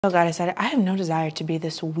Oh God, I said, I have no desire to be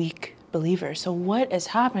this weak believer. So what is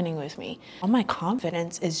happening with me? All my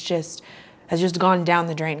confidence has just gone down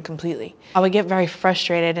the drain completely. I would get very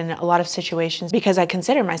frustrated in a lot of situations because I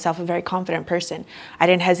consider myself a very confident person. I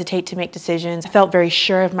didn't hesitate to make decisions. I felt very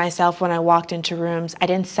sure of myself when I walked into rooms. I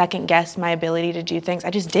didn't second guess my ability to do things. I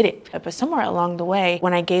just did it. But somewhere along the way,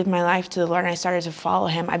 when I gave my life to the Lord and I started to follow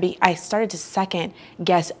him, I started to second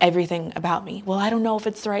guess everything about me. Well, I don't know if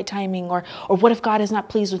it's the right timing, or what if God is not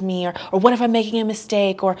pleased with me, or what if I'm making a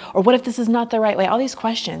mistake, or what if this is not the right way? All these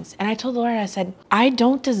questions. And I told the Lord, I said, I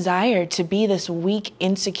don't desire to be this weak,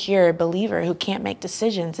 insecure believer who can't make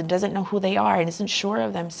decisions and doesn't know who they are and isn't sure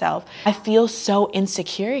of themselves. I feel so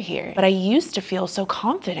insecure here, but I used to feel so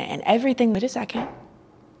confident in everything. Wait a second.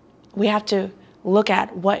 We have to look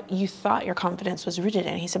at what you thought your confidence was rooted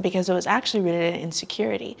in. He said, because it was actually rooted in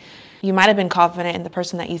insecurity. You might have been confident in the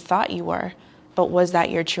person that you thought you were, but was that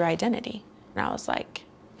your true identity? And I was like,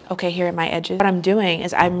 okay, here are my edges. What I'm doing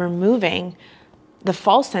is I'm removing the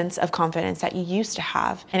false sense of confidence that you used to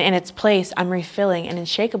have. And in its place, I'm refilling an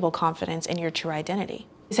unshakable confidence in your true identity.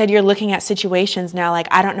 He said, you're looking at situations now like,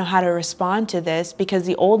 I don't know how to respond to this because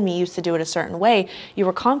the old me used to do it a certain way. You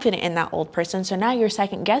were confident in that old person, so now you're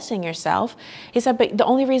second guessing yourself. He said, but the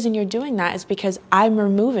only reason you're doing that is because I'm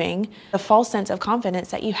removing the false sense of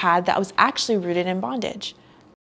confidence that you had that was actually rooted in bondage.